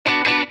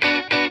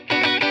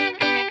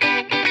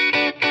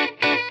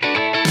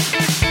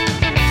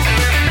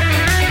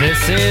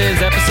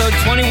is episode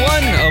 21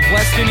 of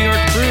Western New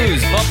York Brews,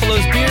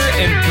 Buffalo's Beer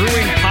and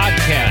Brewing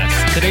Podcast.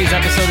 Today's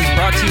episode is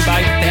brought to you by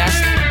Fast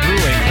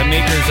Brewing, the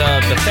makers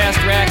of the Fast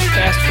Rack,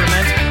 Fast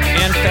Ferment,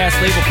 and Fast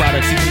Label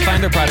products. You can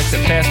find their products at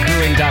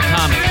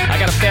fastbrewing.com. I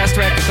got a Fast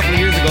Rack a couple of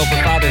years ago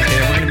for Father's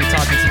Day. We're going to be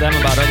talking to them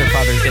about other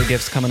Father's Day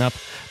gifts coming up.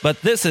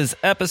 But this is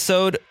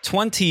episode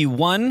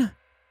 21.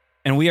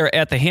 And we are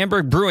at the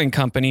Hamburg Brewing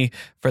Company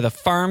for the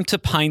Farm to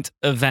Pint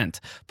event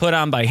put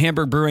on by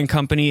Hamburg Brewing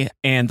Company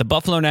and the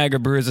Buffalo Niagara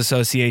Brewers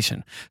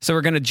Association. So we're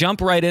going to jump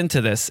right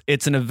into this.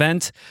 It's an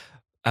event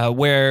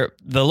where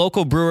the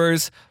local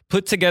brewers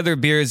put together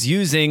beers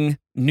using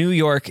New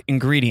York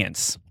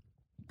ingredients.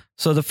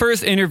 So the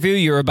first interview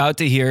you're about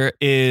to hear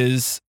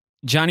is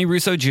Johnny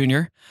Russo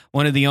Jr.,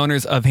 one of the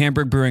owners of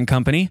Hamburg Brewing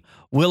Company,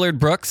 Willard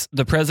Brooks,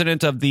 the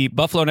president of the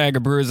Buffalo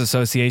Niagara Brewers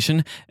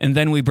Association, and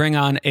then we bring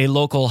on a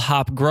local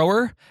hop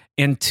grower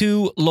and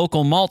two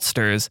local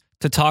maltsters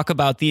to talk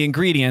about the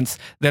ingredients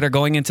that are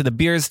going into the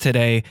beers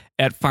today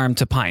at Farm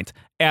to Pint.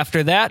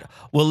 After that,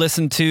 we'll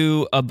listen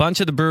to a bunch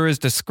of the brewers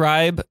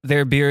describe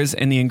their beers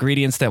and the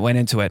ingredients that went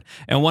into it.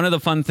 And one of the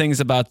fun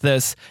things about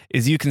this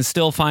is you can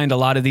still find a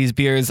lot of these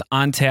beers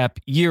on tap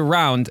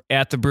year-round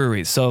at the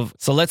breweries. So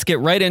let's get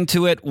right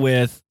into it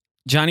with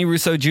Johnny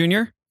Russo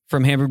Jr.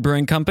 from Hamburg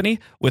Brewing Company,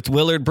 with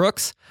Willard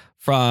Brooks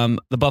from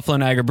the Buffalo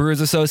Niagara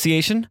Brewers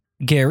Association,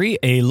 Gary,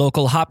 a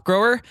local hop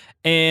grower,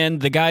 and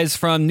the guys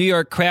from New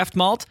York Craft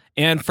Malt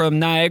and from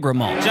Niagara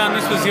Malt. John,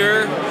 this was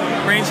your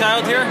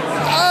brainchild here?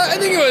 I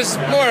think it was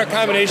more a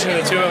combination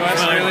of the two of us,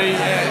 really.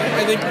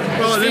 I think.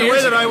 Well, the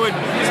way that I would,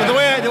 so the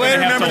way I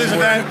remember this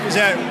event is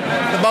that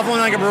the Buffalo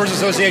Niagara Brewers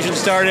Association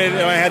started,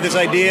 and I had this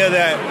idea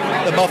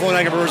that the Buffalo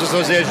Niagara Brewers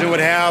Association would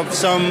have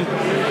some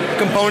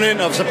component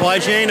of supply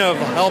chain of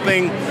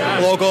helping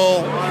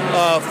local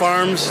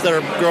farms that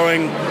are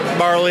growing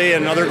barley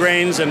and other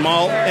grains and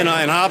malt and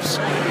hops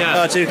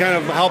to kind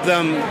of help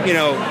them,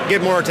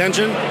 get more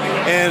attention.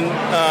 And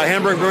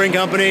Hamburg Brewing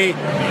Company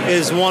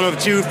is one of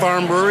two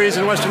farm breweries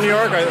in Western New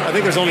York. I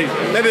think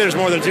maybe there's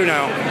more than two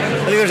now.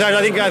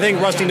 I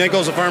think Rusty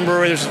Nichols, a farm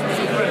brewery. There's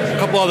a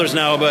couple others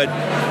now,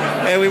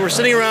 and we were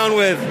sitting around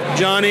with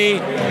Johnny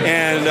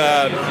and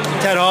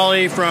Ted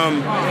Hawley from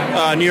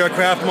New York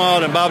Craft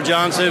Malt and Bob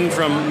Johnson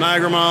from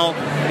Niagara Malt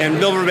and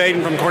Bill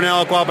Verbatim from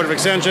Cornell Cooperative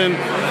Extension.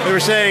 We were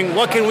saying,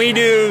 what can we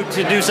do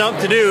to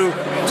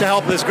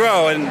help this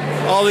grow? And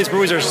all these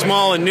breweries are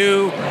small and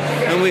new,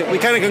 and we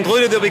kind of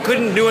concluded that we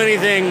couldn't do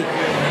anything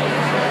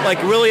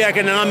like really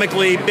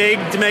economically big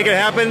to make it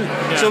happen.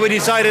 Yeah. So we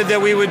decided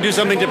that we would do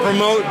something to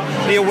promote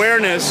the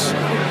awareness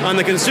on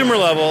the consumer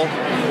level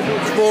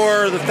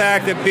for the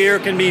fact that beer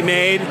can be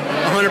made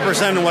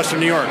 100% in Western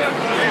New York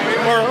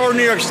or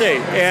New York State,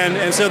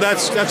 and so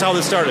that's how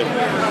this started.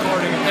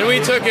 And we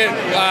took it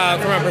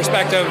from a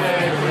perspective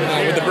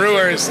with the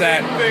brewers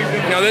that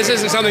this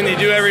isn't something they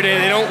do every day.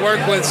 They don't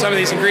work with some of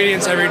these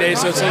ingredients every day,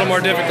 so it's a little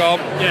more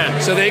difficult. Yeah.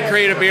 So they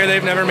create a beer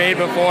they've never made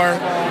before,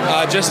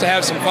 just to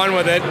have some fun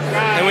with it,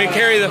 and we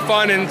carry the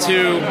fun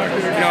into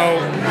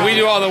we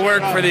do all the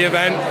work for the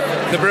event.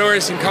 The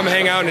brewers can come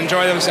hang out and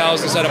enjoy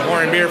themselves instead of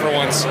pouring beer for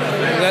once.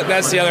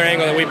 That's the other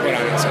angle that we put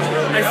on it. So.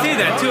 I see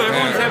that too.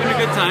 Everyone's having a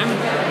good time.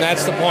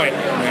 That's the point.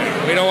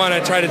 We don't want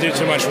to try to do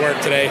too much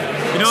work today.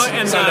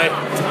 And Sunday.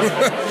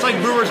 It's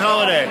like Brewers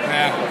Holiday.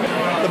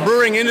 Yeah. The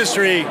brewing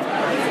industry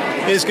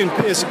is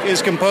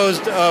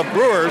composed of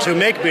brewers who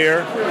make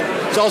beer.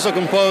 It's also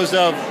composed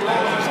of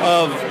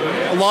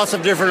lots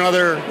of different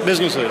other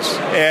businesses,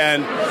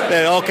 and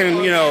that all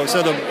can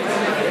so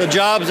the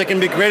jobs that can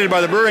be created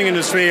by the brewing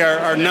industry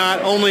are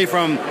not only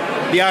from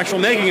the actual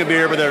making of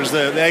beer, but there's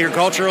the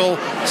agricultural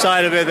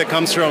side of it that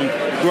comes from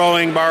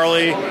growing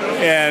barley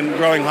and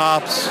growing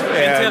hops. And to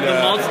have the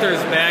maltsters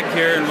back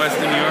here in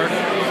Western New York.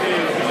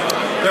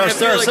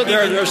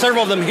 There are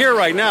several of them here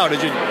right now.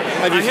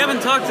 I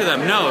haven't talked to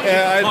them, no.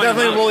 I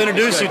definitely will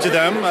introduce you to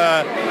them.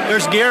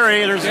 There's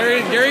Gary.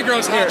 Gary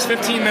grows hops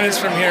 15 minutes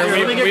from here.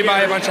 We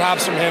buy a bunch of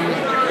hops from him.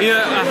 You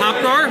a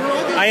hop grower?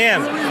 I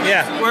am,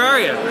 yeah. Where are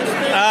you?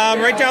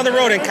 Right down the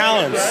road in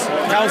Collins,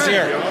 New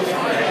York.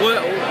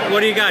 What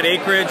do you got?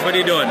 Acreage? What are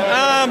you doing?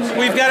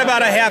 We've got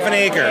about a half an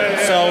acre.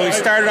 So we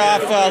started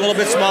off a little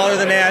bit smaller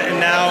than that, and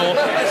now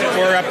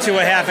we're up to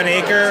a half an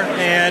acre,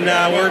 and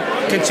we're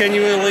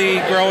continually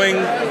growing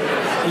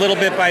little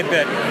bit by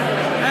bit.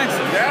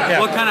 Excellent. Yeah.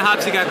 What kind of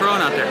hops you got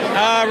growing out there?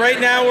 Right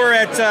now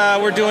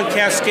we're doing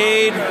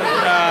Cascade,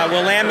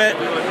 Willamette,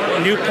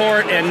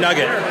 Newport, and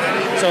Nugget.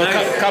 So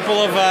nice. a couple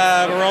of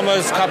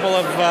aromas, couple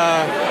of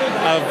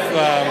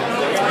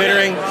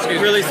bittering.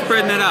 Really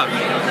spreading it out.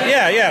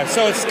 Yeah.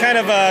 So it's kind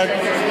of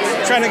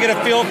trying to get a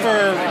feel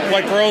for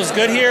what grows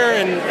good here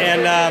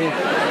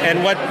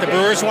and what the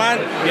brewers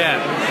want.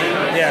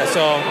 Yeah.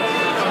 So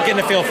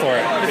getting a feel for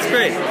it. It's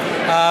great.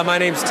 My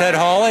name's Ted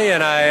Hawley,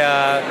 and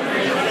I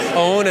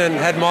own and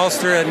head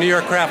maltster at New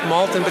York Craft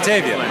Malt in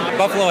Batavia.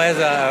 Buffalo has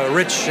a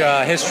rich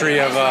history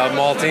of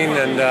malting,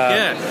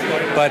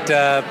 but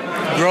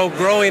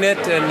growing it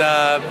and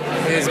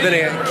has been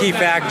a key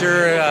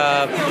factor.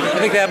 I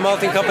think that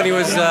malting company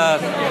was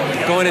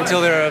going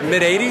until their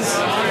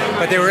mid-'80s,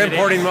 but they were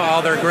importing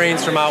all their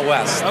grains from out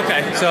west.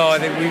 Okay. So I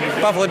think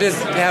Buffalo did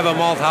have a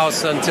malt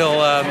house until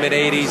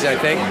mid-'80s, I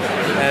think,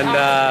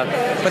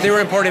 but they were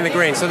importing the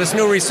grain. So this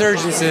new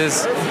resurgence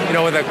is,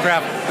 with the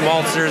craft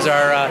maltsters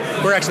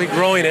we're actually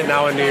growing it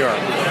now in New York.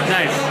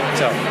 Nice.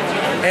 So,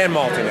 and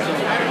malting it.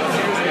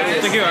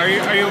 Thank you.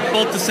 Are you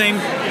both the same?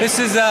 This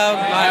is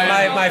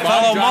my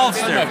fellow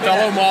maltster. A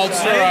fellow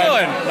maltster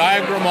at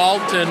Niagara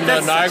Malt in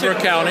Niagara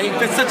County.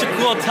 That's such a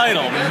cool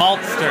title,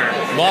 maltster.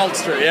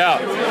 Maltster, yeah.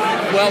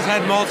 Well,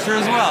 head maltster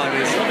as well.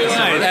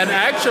 Nice. And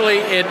actually,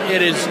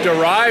 it is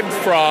derived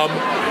from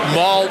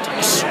malt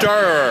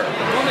stirrer,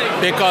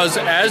 because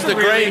as the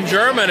grain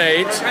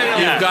germinates,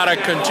 you've got to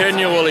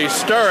continually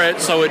stir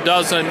it so it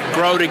doesn't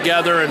grow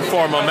together and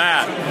form a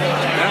mat.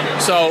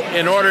 So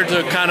in order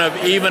to kind of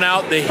even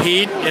out the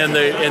heat in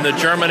the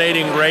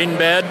germinating grain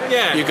bed,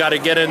 you got to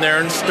get in there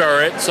and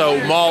stir it.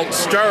 So malt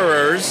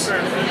stirrers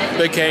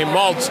became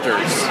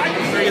maltsters.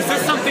 Is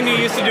this something you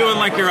used to do in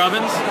like your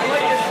ovens?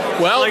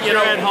 Well, like you're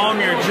at home,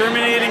 you're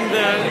germinating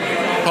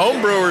the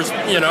home brewers,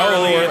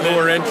 who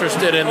are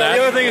interested in that.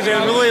 The other thing is they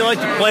really like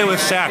to play with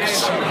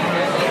sacks.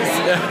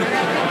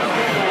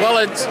 Well,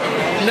 it's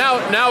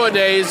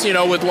nowadays,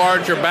 with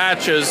larger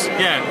batches.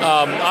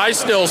 I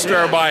still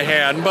stir by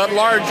hand, but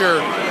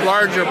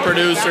larger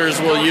producers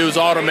will use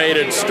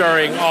automated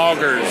stirring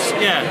augers,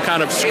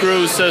 kind of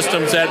screw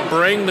systems that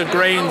bring the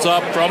grains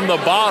up from the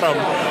bottom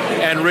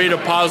and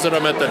redeposit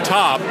them at the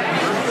top.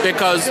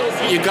 Because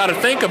you got to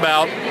think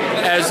about,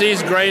 as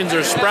these grains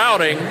are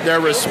sprouting, they're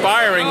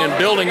respiring and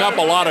building up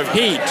a lot of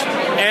heat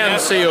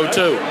and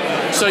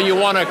CO2. So you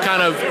want to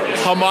kind of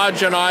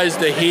homogenize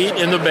the heat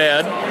in the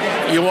bed.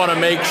 You want to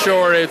make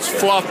sure it's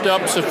fluffed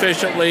up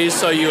sufficiently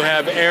so you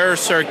have air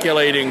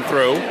circulating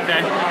through.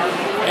 Okay.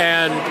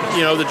 And,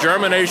 the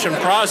germination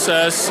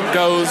process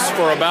goes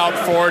for about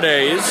 4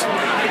 days.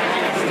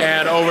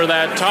 And over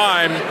that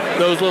time,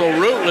 those little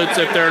rootlets,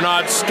 if they're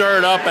not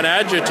stirred up and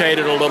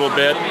agitated a little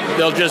bit,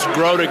 they'll just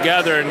grow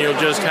together and you'll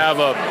just have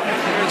a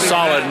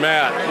solid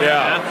mat.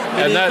 Yeah.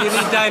 And you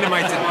need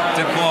dynamite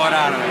to blow it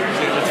out of it.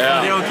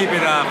 You don't keep it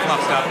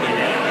fluffed up.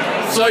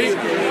 So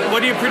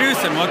what are you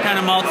producing? What kind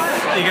of malts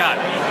you got?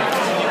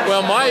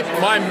 Well,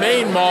 my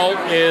main malt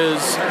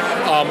is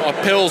a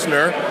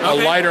Pilsner, a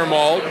lighter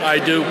malt. I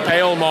do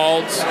pale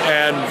malts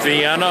and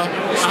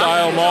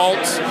Vienna-style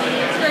malts,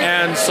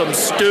 and some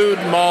stewed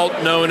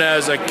malt known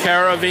as a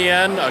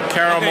Caravienne, a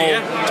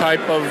caramel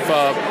type of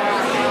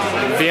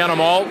Vienna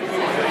malt.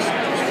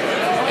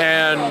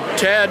 And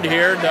Ted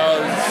here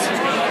does...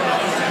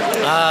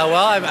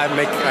 I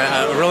make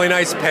a really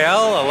nice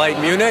pale, a light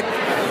Munich.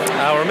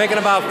 We're making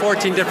about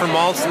 14 different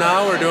malts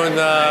now. We're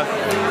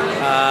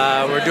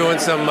doing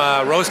some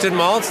roasted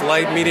malts,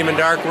 light, medium, and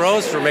dark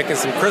roast. We're making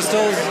some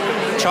crystals,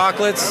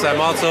 chocolates.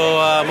 I'm also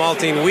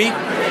malting wheat,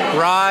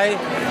 rye,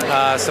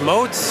 some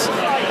oats.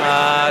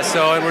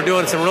 And we're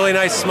doing some really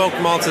nice smoked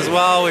malts as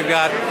well. We've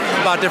got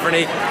about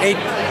maybe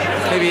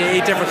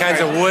eight different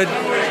kinds of wood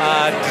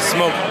to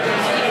smoke.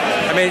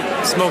 I may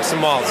smoke some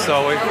malts.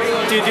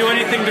 Do you do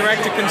anything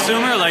direct to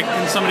consumer? Like,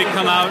 can somebody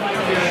come out?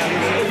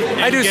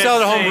 I do sell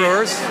to home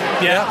brewers.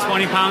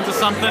 20 pounds of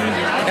something?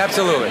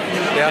 Absolutely.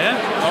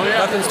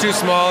 Nothing's too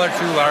small or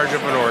too large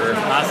of an order.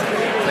 Awesome.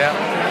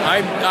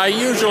 I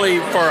usually,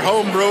 for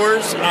home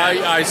brewers,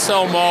 I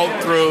sell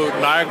malt through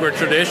Niagara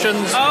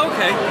Traditions. Oh,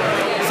 okay.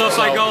 So if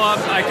I go up,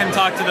 I can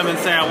talk to them and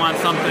say I want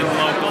something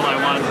local.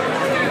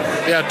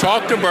 Yeah,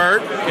 talk to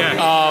Bert.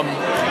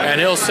 And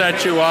he'll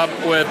set you up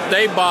with,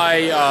 they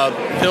buy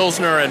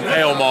Pilsner and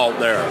pale malt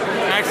there.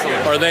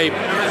 Excellent. Or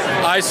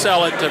I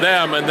sell it to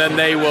them, and then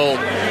they will,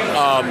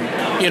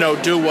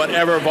 do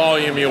whatever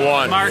volume you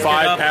want. Mark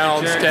 5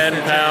 pounds, 10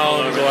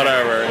 pounds,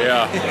 whatever,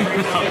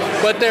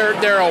 But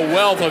they're a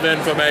wealth of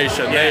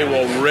information. Yeah. They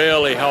will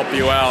really help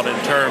you out in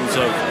terms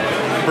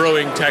of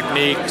brewing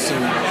techniques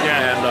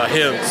and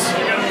hints.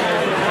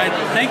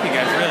 Thank you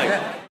guys,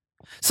 really.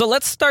 So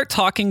let's start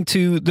talking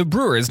to the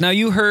brewers. Now,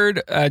 you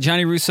heard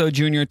Johnny Russo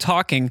Jr.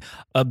 talking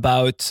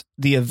about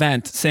the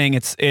event, saying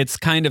it's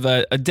kind of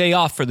a day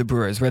off for the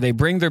brewers where they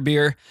bring their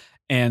beer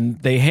and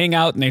they hang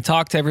out and they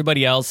talk to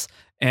everybody else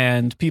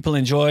and people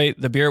enjoy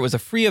the beer. It was a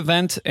free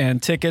event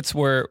and tickets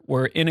were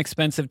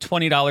inexpensive,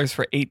 $20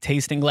 for 8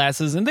 tasting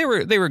glasses. And they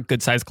were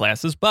good sized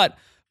glasses, but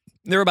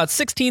there were about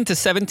 16 to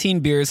 17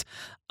 beers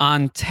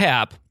on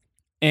tap.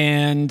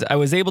 And I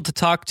was able to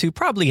talk to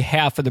probably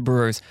half of the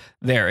brewers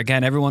there.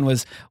 Again, everyone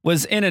was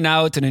in and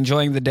out and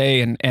enjoying the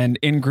day and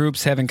in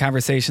groups having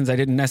conversations. I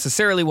didn't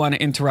necessarily want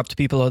to interrupt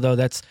people, although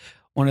that's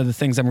one of the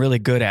things I'm really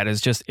good at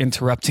is just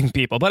interrupting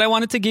people. But I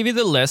wanted to give you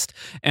the list,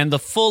 and the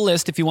full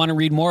list, if you want to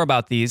read more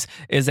about these,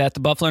 is at the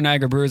Buffalo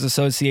Niagara Brewers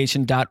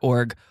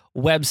Association.org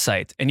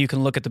website. And you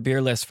can look at the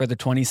beer list for the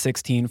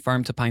 2016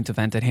 Farm to Pint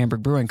event at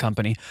Hamburg Brewing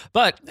Company.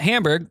 But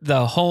Hamburg,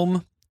 the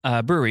home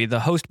brewery,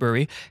 the host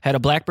brewery, had a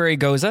Blackberry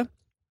Goza,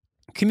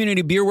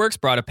 Community Beer Works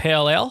brought a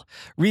pale ale.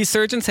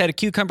 Resurgence had a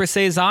cucumber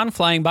saison.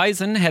 Flying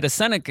Bison had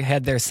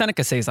their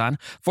Seneca saison.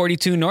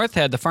 42 North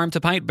had the Farm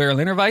to Pint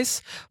Berliner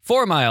Weiss.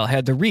 4 Mile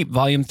had the Reap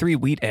Volume 3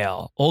 Wheat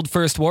Ale. Old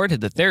First Ward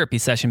had the Therapy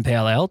Session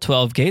Pale Ale.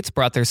 12 Gates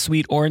brought their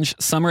Sweet Orange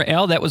Summer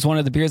Ale. That was one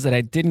of the beers that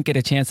I didn't get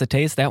a chance to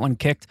taste. That one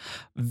kicked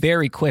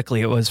very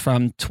quickly. It was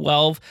from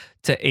 12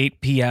 to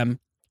 8 p.m.,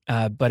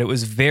 but it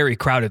was very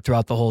crowded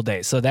throughout the whole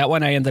day. So that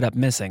one I ended up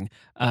missing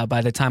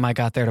by the time I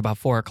got there at about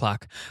 4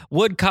 o'clock.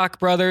 Woodcock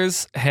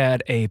Brothers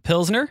had a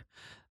Pilsner.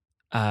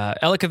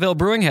 Ellicottville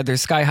Brewing had their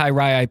Sky High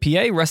Rye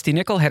IPA. Rusty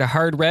Nickel had a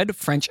Hard Red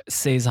French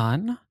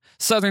Saison.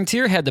 Southern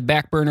Tier had the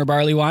Backburner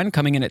Barley Wine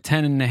coming in at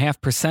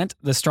 10.5%,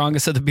 the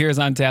strongest of the beers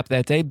on tap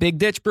that day. Big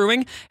Ditch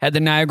Brewing had the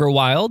Niagara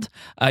Wild.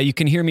 You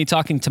can hear me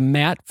talking to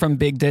Matt from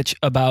Big Ditch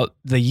about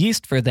the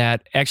yeast for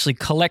that, actually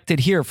collected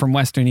here from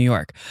Western New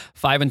York.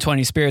 5 and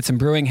 20 Spirits and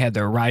Brewing had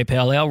their Rye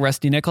Pale Ale.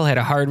 Rusty Nickel had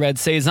a Hard Red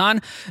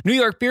Saison. New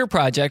York Beer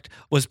Project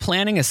was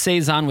planning a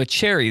Saison with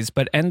cherries,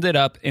 but ended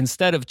up,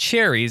 instead of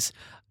cherries,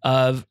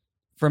 of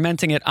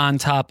fermenting it on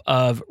top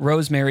of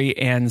rosemary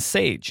and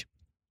sage,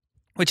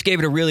 which gave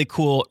it a really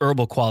cool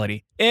herbal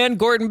quality. And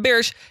Gordon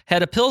Biersch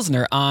had a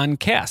Pilsner on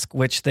cask,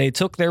 which they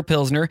took their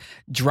Pilsner,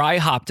 dry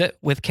hopped it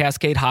with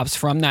Cascade hops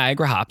from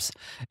Niagara Hops,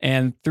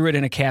 and threw it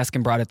in a cask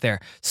and brought it there.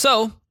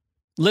 So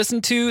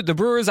listen to the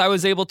brewers I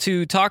was able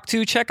to talk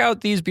to. Check out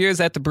these beers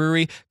at the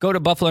brewery. Go to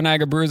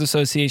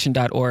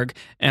BuffaloNiagaraBrewersAssociation.org,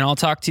 and I'll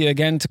talk to you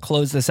again to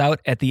close this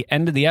out at the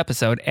end of the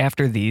episode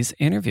after these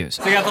interviews.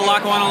 So you got the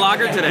Lackawanna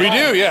Lager today? We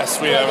do, yes.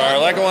 We have our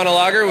Lackawanna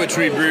Lager, which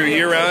we brew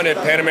year-round at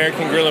Pan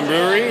American Grill and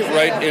Brewery,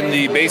 right in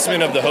the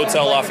basement of the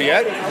Hotel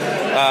Lafayette.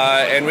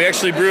 And we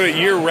actually brew it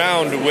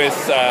year-round with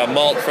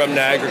malt from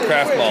Niagara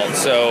Craft Malt.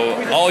 So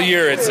all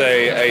year it's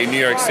a New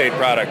York State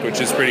product, which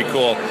is pretty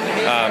cool.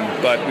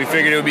 But we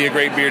figured it would be a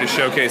great beer to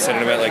showcase at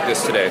an event like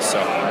this today. So,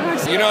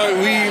 you know,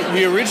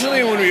 we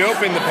originally, when we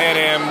opened the Pan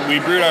Am, we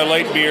brewed our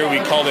light beer. We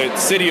called it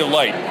City of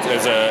Light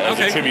as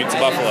a tribute to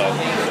Buffalo.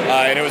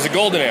 And it was a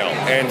golden ale.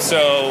 And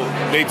so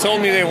they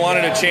told me they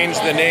wanted to change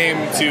the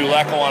name to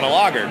Lackawanna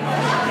Lager.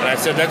 And I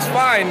said, that's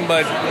fine,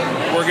 but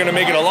we're going to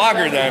make it a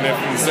lager then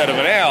instead of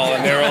an ale.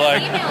 And they were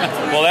like,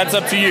 well, that's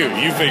up to you.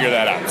 You figure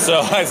that out. So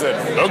I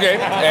said, okay.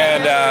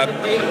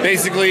 And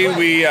basically,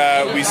 we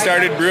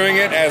started brewing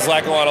it as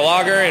Lackawanna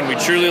Lager, and we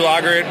truly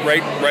lager it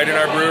right in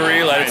our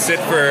brewery. Let it sit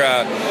for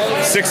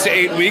 6 to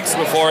 8 weeks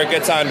before it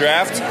gets on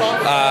draft.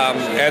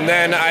 And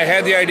then I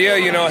had the idea,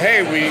 you know,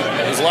 hey,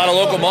 there's a lot of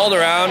local malt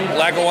around.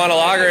 Lackawanna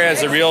Lager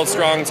has a real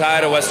strong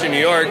tie to Western New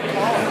York.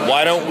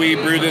 Why don't we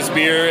brew this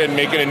beer and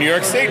make it a New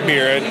York State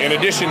beer in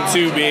addition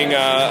to being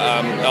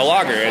a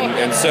lager?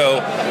 And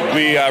so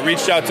we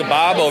reached out to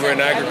Bob over at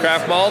Niagara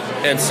Craft Malt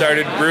and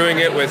started brewing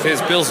it with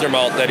his Pilsner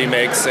malt that he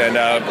makes, and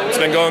it's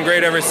been going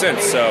great ever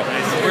since. So,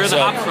 where are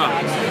the hops from?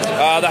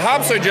 The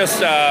hops are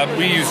just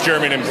we use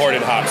German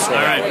imported hops. All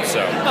right.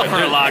 So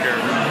for a lager.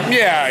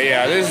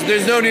 Yeah.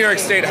 There's no New York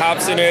State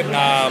hops in it.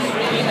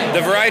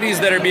 The varieties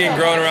that are being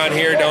grown around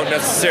here don't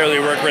necessarily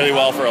work really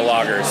well for a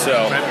lager.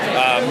 So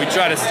we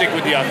try to stick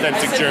with the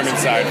authentic German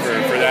side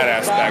for that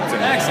aspect.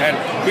 And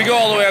we go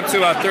all the way up to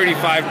about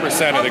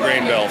 35% of the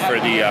grain bill for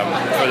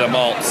the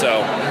malt.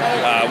 So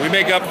we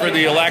make up for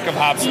the lack of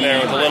hops in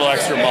there with a little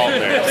extra malt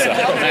there.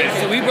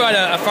 So we brought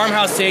a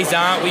farmhouse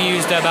saison. We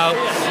used about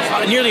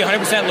nearly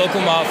 100%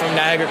 local malt from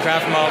Niagara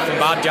Craft Malt from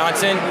Bob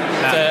Johnson.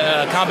 It's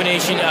a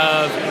combination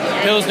of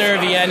Pilsner,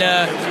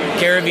 Vienna,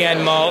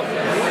 Caribbean malt,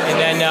 and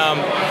then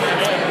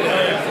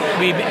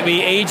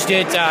we aged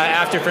it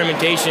after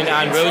fermentation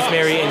on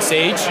rosemary and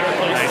sage.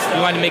 We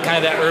wanted to make kind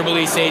of that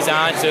herbally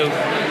saison. So,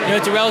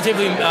 it's a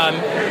relatively,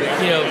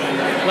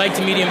 light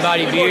to medium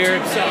body beer,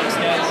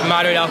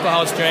 moderate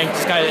alcohol strength.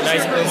 It's kind of a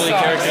nice herbally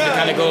character to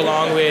kind of go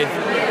along with,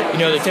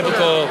 the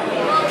typical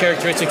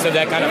characteristics of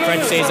that kind of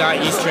French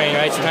saison yeast strain,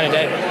 right? So kind of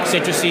that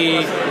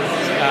citrusy,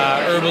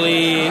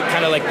 herbally,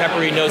 kind of like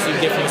peppery notes you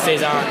get from a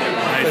saison.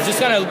 So it's just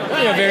kind of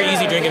very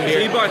easy drinking beer.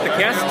 So you brought the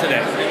cask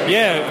today.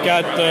 Yeah, we've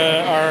got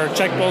our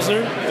Czech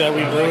Pilsner that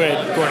we brew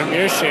at Gordon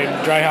Biersch and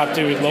dry hopped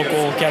to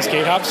local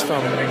Cascade hops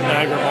from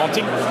Niagara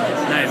Malting.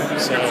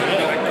 Nice. So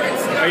yeah.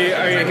 Are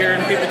you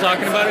hearing people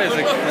talking about it? Is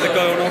it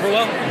going over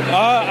well?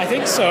 I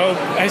think so.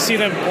 I see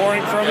them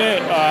pouring from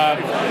it.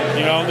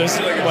 There's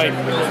like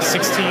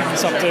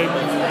 16-something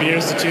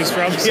beers to choose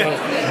from. So,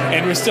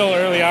 and we're still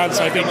early on,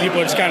 so I think people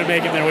are just kind of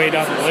making their way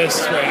down the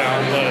list right now.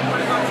 But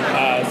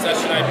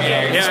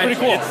it's pretty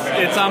cool.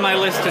 It's on my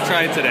list to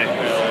try today.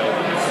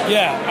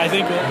 Yeah, I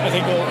think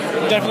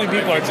definitely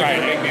people are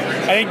trying it.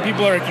 I think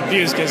people are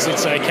confused because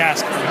it's a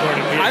cask from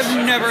Gordon Biersch.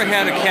 I've never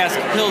had a cask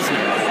Pilsner.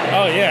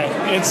 Oh yeah,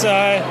 it's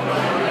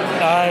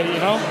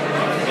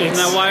it's.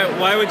 Now,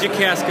 why would you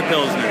cask a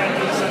Pilsner?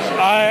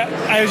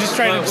 I was just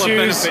trying to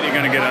choose. What benefit are you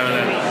going to get out of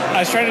that? I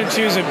was trying to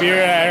choose a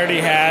beer I already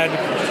had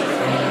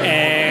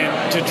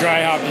and to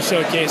dry hop to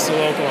showcase the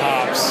local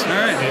hops. All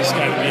right, it's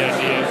kind of the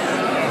idea.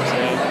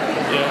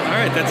 Yeah. All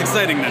right, that's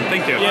exciting then.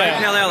 Thank you. Yeah.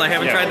 Pale Ale, I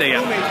haven't tried that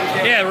yet.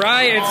 Yeah,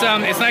 rye. It's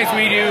nice.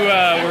 We do.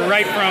 We're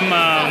right from.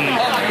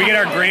 We get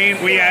our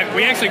grain. We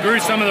actually grew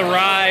some of the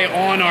rye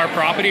on our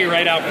property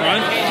right out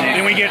front,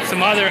 and we get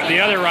the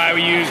other rye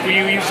we use. We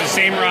use the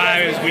same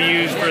rye as we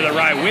use for the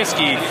rye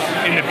whiskey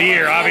in the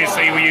beer.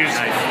 Obviously, we use.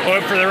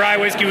 Well, for the rye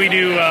whiskey, we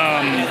do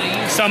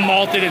some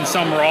malted and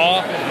some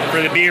raw.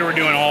 For the beer, we're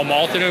doing all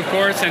malted, of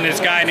course. And this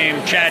guy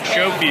named Chad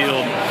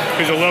Schofield,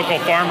 who's a local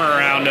farmer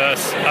around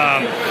us,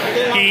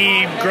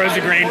 he grows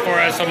the grain for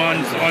us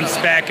on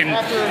spec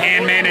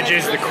and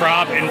manages the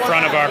crop in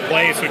front of our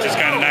place, which is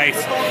kind of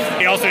nice.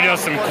 He also does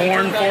some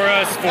corn for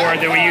us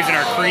that we use in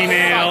our cream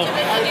ale,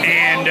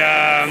 and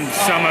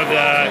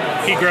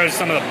he grows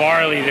some of the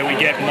barley that we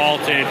get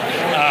malted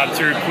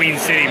through Queen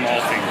City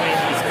Malting.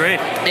 That's great.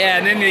 Yeah,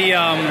 and then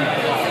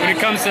when it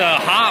comes to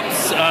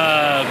hops,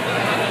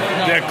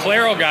 the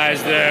Claro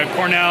guys, the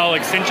Cornell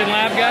Extension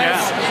Lab guys,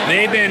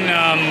 we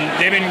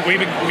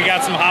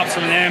got some hops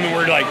from them, and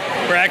we're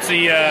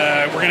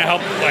gonna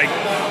help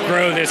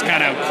grow this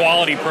kind of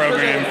quality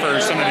program for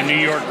some of the New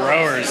York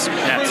growers.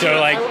 Yeah.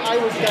 So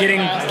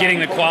getting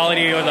the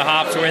quality of the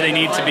hops where they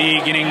need to be,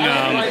 getting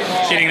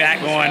that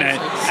going,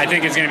 I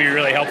think is going to be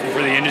really helpful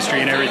for the industry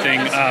and everything.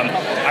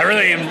 I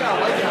really am.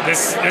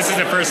 This is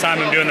the first time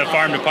I'm doing the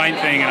farm to pint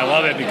thing, and I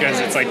love it because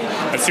it's like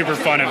a super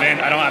fun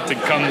event. I don't have to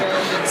come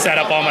set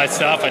up all my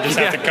stuff. I just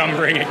have to come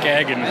bring a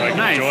keg and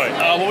enjoy.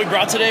 What we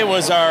brought today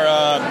was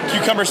our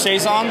cucumber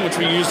saison, which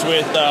we used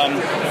with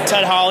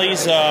Ted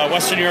Hawley's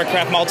Western New York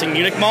Craft Malting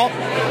Munich malt.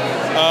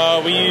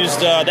 We used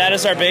that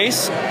as our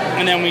base,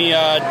 and then we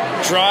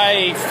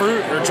dry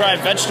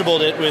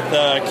vegetabled it with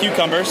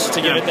cucumbers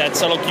to give it that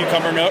subtle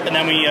cucumber note, and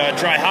then we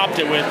dry hopped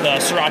it with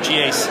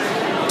Sriracha Ace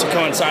to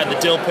coincide the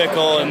dill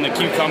pickle and the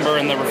cucumber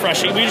and the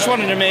refreshing. We just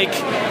wanted to make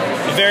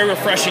a very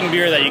refreshing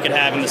beer that you could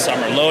have in the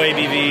summer, low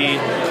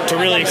ABV, to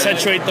really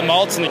accentuate the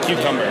malts and the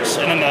cucumbers.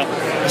 And then the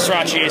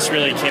Sriracha Ace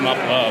really came up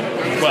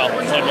played well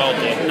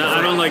with it. No,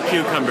 I don't like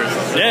cucumbers.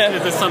 Yeah.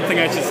 Is this something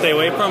I should stay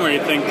away from, or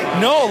you think?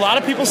 No, a lot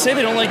of people say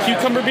they don't like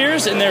cucumber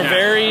beers, and they're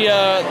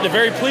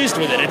very pleased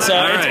with it.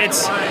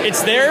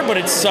 It's there, but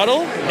it's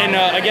subtle, and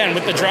again,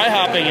 with the dry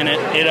hopping in it,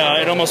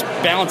 it almost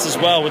balances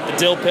well with the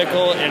dill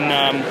pickle and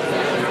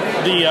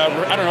the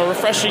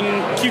refreshing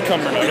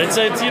cucumber note. It's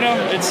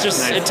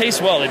just nice. It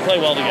tastes well. They play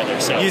well together.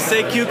 So you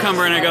say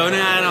cucumber, and I go, nah,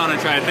 I don't want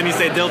to try it. Then you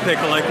say dill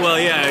pickle, I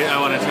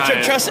want to try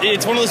it. Trust,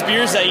 it's one of those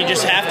beers that you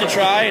just have to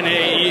try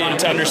and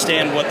to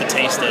understand what the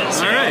taste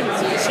is. All right.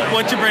 So.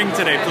 What'd you bring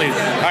today, please?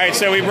 All right,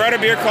 so we brought a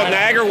beer called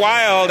Niagara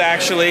Wild.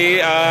 Actually,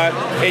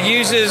 it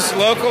uses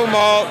local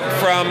malt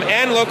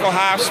and local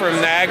hops from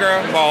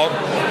Niagara Malt.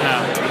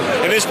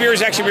 And this beer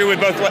is actually brewed with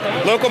both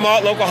local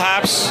malt, local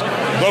hops,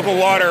 local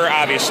water,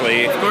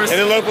 obviously, of course, and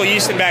then local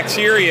yeast and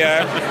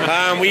bacteria.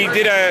 We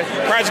did a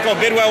project called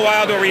Bidwell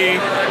Wild where we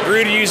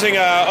brewed using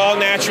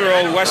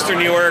all-natural Western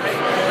New York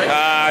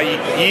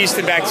yeast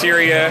and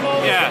bacteria.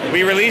 Yeah.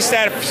 We released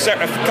that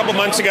a couple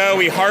months ago.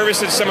 We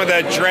harvested some of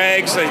the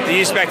dregs, the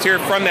yeast bacteria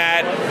from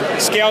that,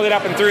 scaled it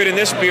up and threw it in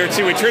this beer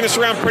too. We turned this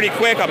around pretty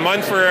quick. A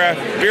month for a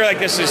beer like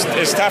this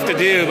is tough to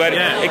do, but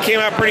it came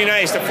out pretty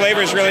nice. The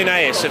flavor is really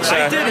nice.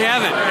 I did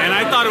have it, and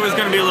I thought it was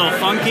going to be a little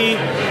funky,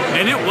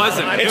 and it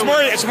wasn't.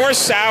 It's more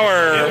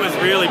sour. It was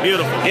really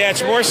beautiful. Yeah,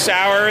 it's more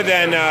sour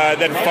than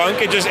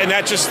funk. And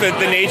that's just the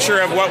nature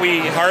of what we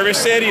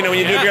harvested. When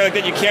you do a beer like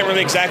that, you can't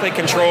really exactly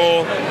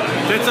control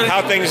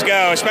how things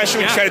go, especially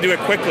when you try to do it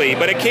quickly.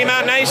 But it came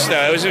out nice,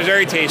 though. It was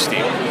very tasty.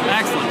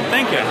 Excellent.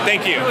 Thank you.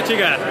 Thank you. What you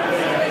got?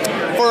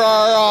 For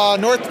our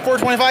North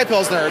 425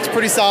 Pilsner, it's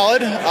pretty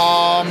solid.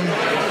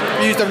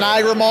 We used a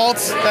Niagara malt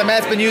that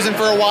Matt's been using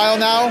for a while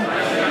now.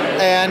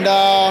 And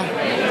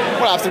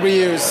what else did we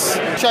use?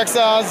 Czech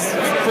sauce,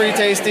 pretty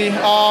tasty. You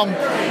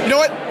know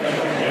what?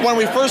 When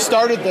we first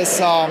started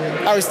this,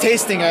 I was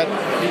tasting it,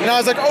 and I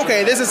was like,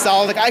 okay, this is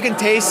solid. Like, I can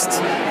taste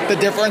the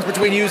difference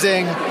between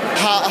using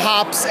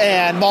hops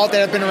and malt that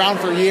have been around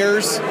for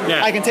years.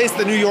 Yeah. I can taste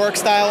the New York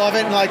style of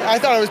it, and I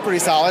thought it was pretty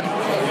solid.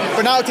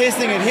 But now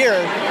tasting it here,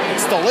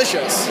 it's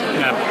delicious.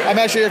 Yeah. I'm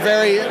actually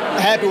very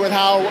happy with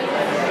how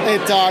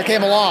it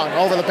came along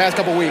over the past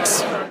couple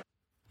weeks.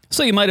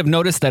 So you might have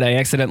noticed that I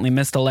accidentally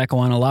missed a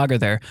Lackawanna Lager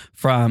there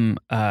from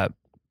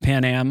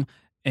Pan Am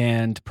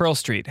and Pearl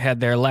Street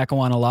had their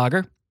Lackawanna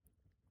Lager.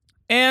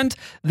 And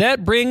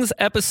that brings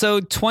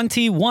episode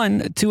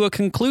 21 to a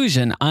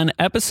conclusion. On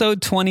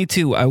episode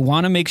 22, I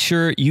want to make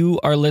sure you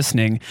are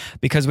listening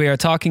because we are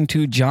talking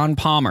to John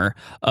Palmer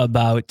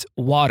about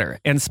water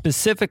and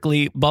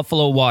specifically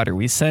Buffalo Water.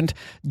 We sent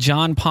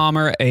John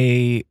Palmer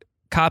a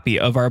copy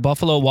of our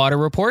Buffalo Water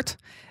report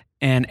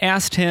and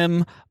asked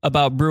him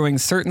about brewing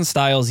certain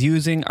styles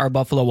using our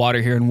Buffalo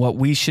Water here and what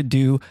we should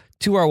do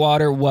to our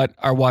water, what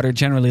our water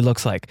generally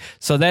looks like.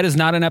 So that is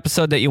not an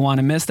episode that you want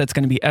to miss. That's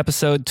going to be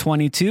episode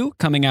 22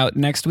 coming out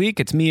next week.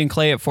 It's me and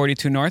Clay at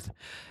 42 North.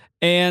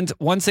 And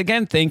once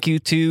again, thank you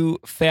to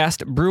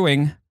Fast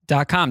Brewing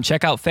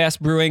Check out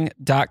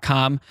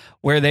fastbrewing.com,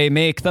 where they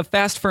make the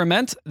Fast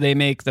Ferment, they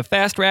make the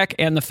Fast Rack,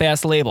 and the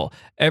Fast Label.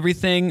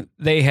 Everything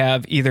they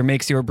have either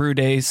makes your brew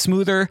day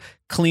smoother,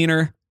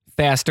 cleaner,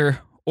 faster,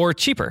 or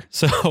cheaper.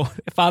 So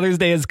Father's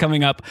Day is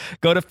coming up.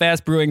 Go to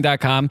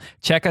fastbrewing.com.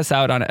 Check us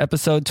out on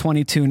episode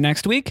 22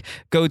 next week.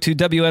 Go to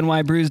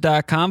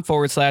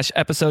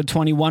wnybrews.com/episode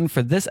 21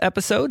 for this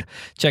episode.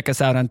 Check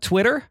us out on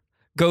Twitter.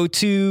 Go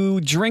to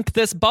Drink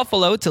This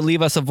Buffalo to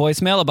leave us a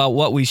voicemail about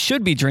what we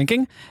should be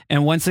drinking.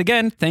 And once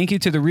again, thank you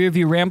to the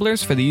Rearview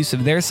Ramblers for the use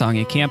of their song,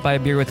 You Can't Buy a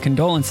Beer with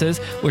Condolences,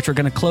 which we're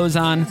going to close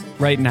on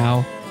right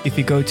now. If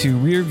you go to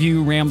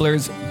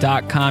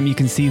rearviewramblers.com, you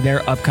can see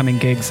their upcoming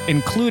gigs,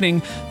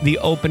 including the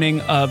opening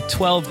of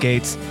 12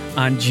 Gates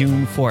on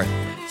June 4th.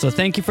 So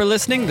thank you for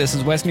listening. This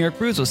is West New York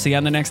Brews. We'll see you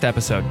on the next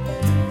episode.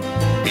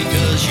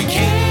 Because you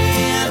can't